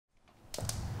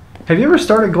Have you ever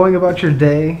started going about your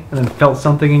day and then felt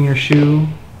something in your shoe?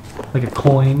 Like a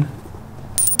coin?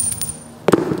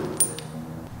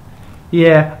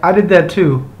 Yeah, I did that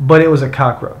too, but it was a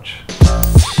cockroach.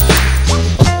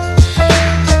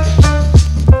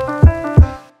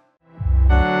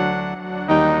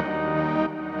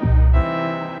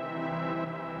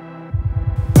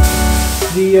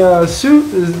 The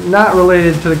suit is not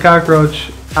related to the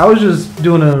cockroach. I was just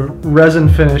doing a resin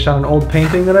finish on an old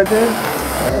painting that I did.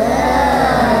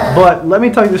 But let me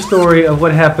tell you the story of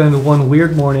what happened one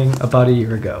weird morning about a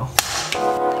year ago.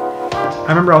 I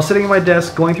remember I was sitting at my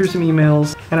desk going through some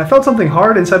emails and I felt something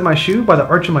hard inside my shoe by the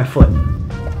arch of my foot.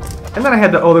 And then I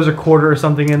had the, oh, there's a quarter or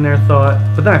something in there thought,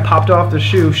 but then I popped off the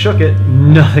shoe, shook it,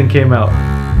 nothing came out.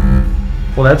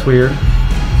 Well, that's weird.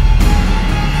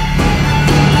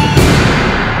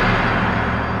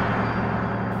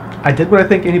 I did what I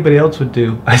think anybody else would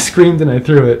do. I screamed and I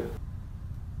threw it.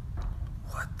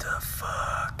 What the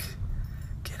fuck?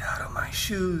 Get out of my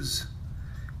shoes.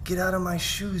 Get out of my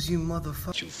shoes, you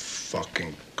motherfucker. You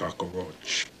fucking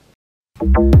cockroach.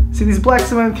 See these black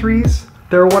cement threes?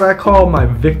 They're what I call my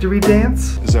victory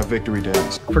dance. This is our victory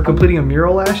dance. For completing a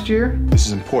mural last year. This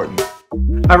is important.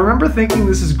 I remember thinking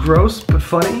this is gross but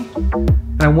funny,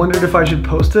 and I wondered if I should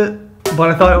post it, but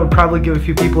I thought it would probably give a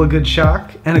few people a good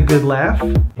shock and a good laugh.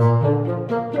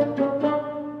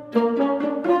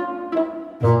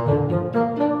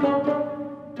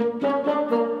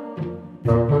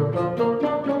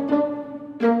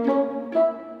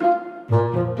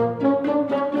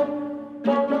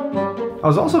 I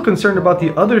was also concerned about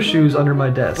the other shoes under my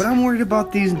desk. But I'm worried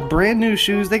about these brand new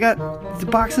shoes. They got, the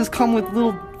boxes come with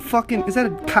little fucking, is that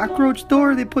a cockroach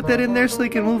door? They put that in there so they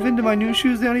can move into my new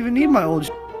shoes. They don't even need my old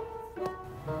shoes.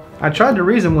 I tried to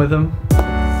reason with him.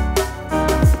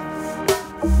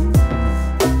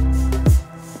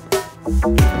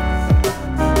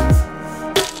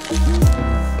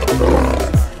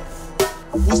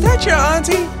 Was that your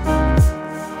auntie?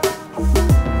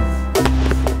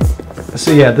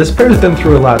 So yeah, this pair's been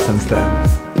through a lot since then.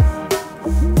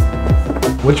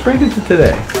 Which brings it to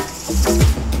today.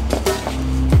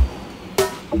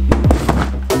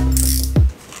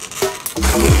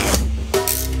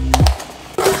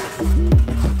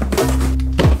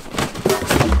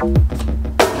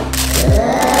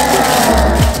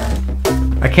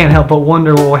 I can't help but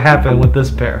wonder what will happen with this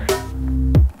pair.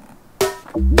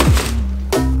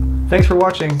 Thanks for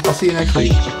watching. I'll see you next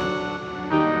week.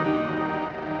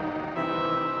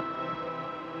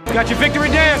 Got your victory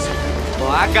dance?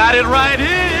 Well, I got it right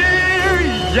here.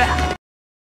 Yeah.